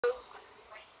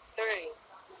Tippy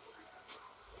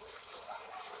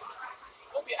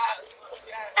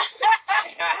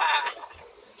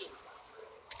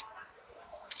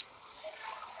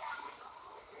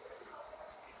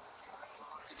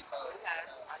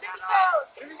toes,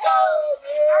 tippy toes.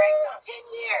 All right, so 10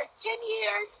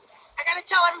 years. I gotta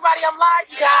tell everybody I'm live,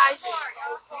 you guys.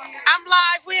 I'm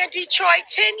live. We're in Detroit.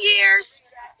 10 years.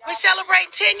 We're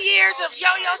celebrating 10 years of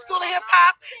Yo-Yo School of Hip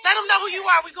Hop. Let them know who you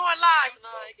are. We're going live.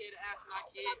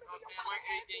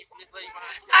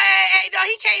 Hey, no,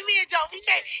 he came in, though. He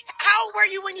came. How old were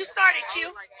you when you started, Q?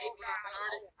 I'm 19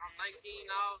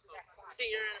 now, so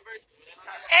 10-year anniversary.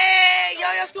 Hey,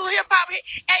 Yo-Yo School of Hip Hop.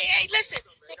 Hey, listen.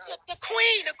 The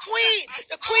queen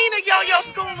of Yo-Yo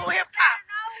School of Hip Hop.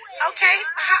 Okay,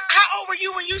 how old were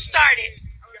you when you started?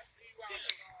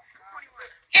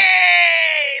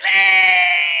 Hey,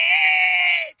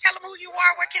 tell them who you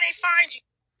are. Where can they find you?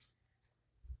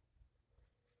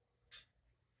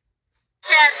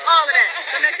 All of that.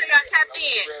 So make sure y'all tap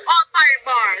in. All fire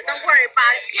bars. Don't worry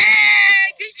about it. Yeah,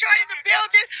 Detroit in the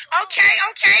building.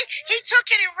 Okay. He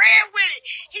took it and ran with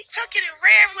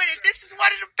it. This is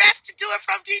one of the best to do it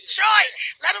from Detroit.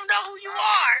 Let them know who you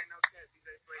are.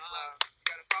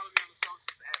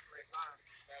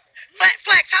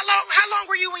 Flex, how long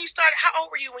were you when you started? How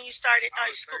old were you when you started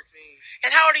school? 13.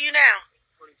 And how old are you now?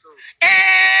 22. Hey!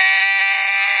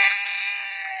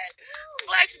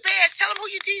 Flex Bands, tell them who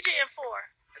you DJing for. I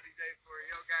DJ for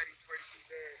Yo Gotti, 42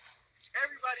 Bands.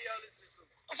 Everybody y'all listening to.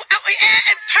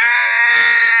 And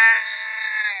Purr!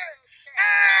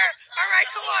 All right,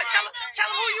 come on, tell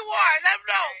them who you are. Let them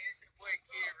know. Hey, it's your boy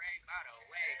Kid Ray, by the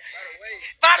way.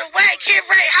 By the way, Kid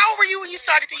Ray, how old were you when you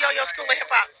started the Yo-Yo School of Hip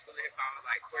Hop? School of Hip Hop was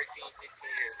like 14, 15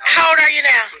 years. How old are you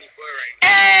now? 24 right now.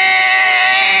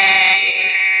 Hey!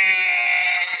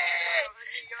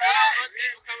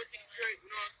 People coming to Detroit, you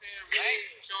know what I'm saying? Really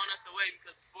showing us the way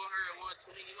because before her, it wasn't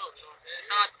too many more. You know what I'm saying?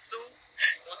 Shout out to Sue. You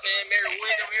know what I'm saying? Mary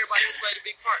Wyndham, everybody who played a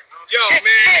big part. You know what I'm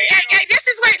saying? Hey,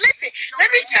 listen.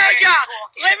 Let me tell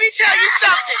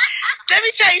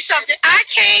you something. I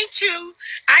came to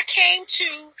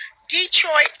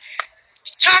Detroit,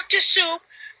 talked to Soup.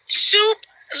 Soup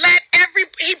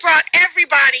he brought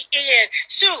everybody in.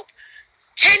 Soup.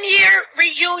 10-year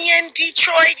reunion,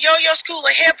 Detroit, Yo-Yo School of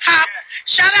Hip Hop. Yes.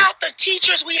 Shout out the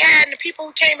teachers we had and the people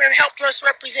who came here and helped us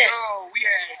represent. Oh, we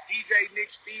had DJ Nick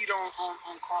Speed on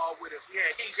call with us. We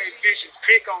had DJ Vicious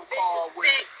Vic on call with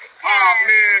us. Oh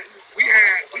man, we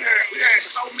had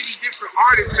so many different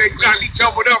artists, man. You got me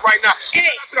jumbled up right now. Hey.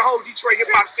 Shout out to the whole Detroit hip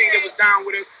hop scene that was down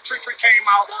with us. Trick came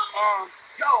out.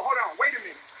 Yo, hold on, wait a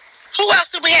minute. Who else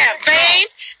did we have?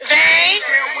 Vane.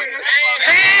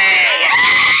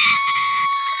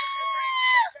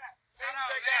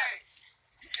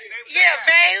 Yeah,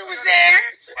 Vane was there.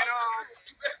 And,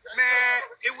 man,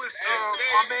 it was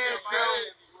my man's the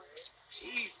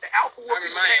Alpha Wolf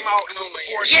came out and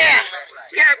support. Yeah.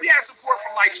 We had support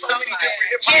from like so many different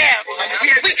hip hop.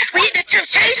 Yeah. The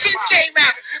Temptations came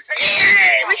out.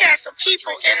 Yeah, we had some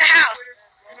people in the house.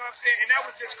 You know what I'm saying? And that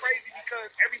was just crazy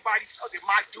because everybody felt it.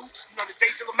 My Dukes, the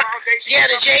J Dilla Foundation.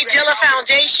 Yeah, the J Dilla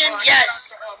Foundation,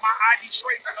 yes. My ID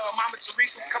Detroit, Mama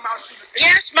Teresa would come out and shoot a video.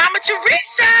 Yes, Mama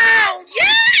Teresa!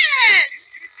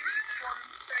 Yes!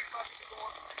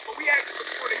 But we had to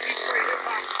support the Detroit hip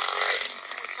hop. He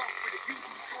was doing something for the youth.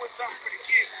 He was doing something for the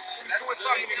kids. He was doing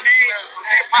something in the name of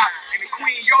hip hop. And the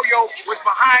Queen Yo-Yo was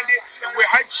behind it. And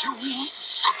with her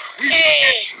juice, we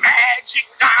put magic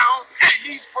down. And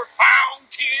these profound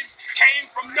kids came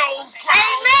from those grounds.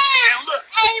 Amen. And look,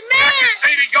 Amen. I can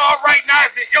say to y'all right now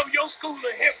is that Yo-Yo School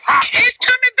of Hip Hop is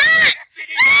coming back.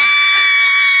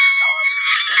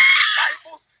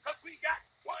 Because we got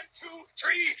 1, 2,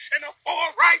 3, and a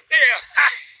 4 right there.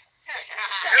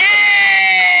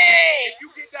 Hey. If you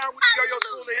get down with the Yo-Yo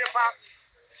School of Hip Hop,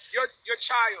 your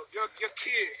child, your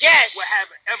kid Yes. will have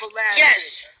an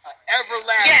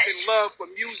everlasting love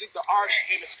for music, the arts,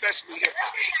 and especially hip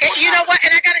hop. You know what?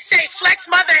 And I gotta say,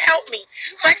 Flex mother helped me.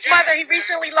 Flex mother, he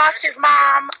recently lost his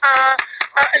mom a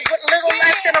little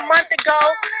less than a month ago.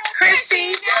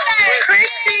 Chrissy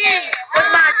was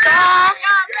my dog.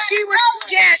 She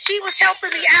was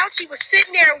helping me out. She was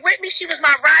sitting there with me. She was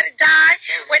my ride or die.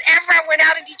 Whenever I went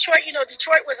out in Detroit,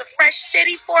 Detroit was a fresh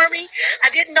city for me. I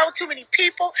didn't know too many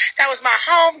people. That was my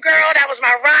home girl. That was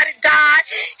my ride or die.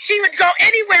 She would go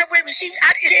anywhere with me.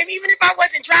 Even if I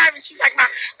wasn't driving, she's like,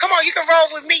 come on, you can roll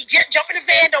with me. Jump in the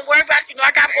van. Don't worry about it.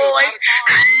 I got boys.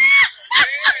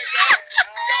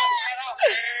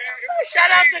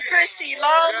 Shout out to Chrissy.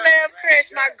 Long live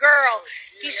Chris, my girl.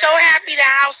 He's so happy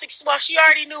that well, she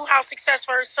already knew how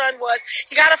successful her son was.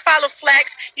 You got to follow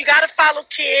Flex. You got to follow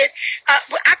Kid.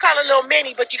 I call her Little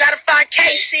Minnie, but you got to find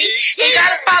Casey. You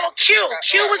got to follow Q.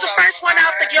 Q was the first one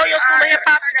out the Yo-Yo School of Hip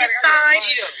Hop to get signed.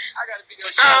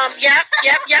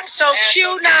 Yep. So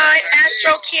Q9,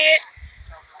 Astro Kid.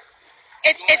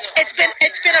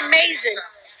 It's been amazing.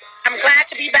 I'm glad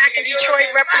to be back in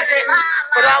Detroit representing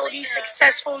with all of these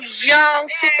successful young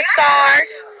superstars.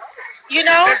 You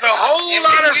know, there's a whole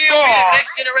lot of stars. The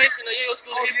next generation of Yoyo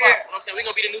School of Hip Hop. You know what I'm saying? We're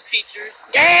gonna be the new teachers.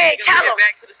 Hey, tell them.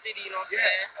 Back to the city. You know what I'm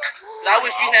saying? I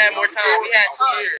wish we had more time. We had 2 years.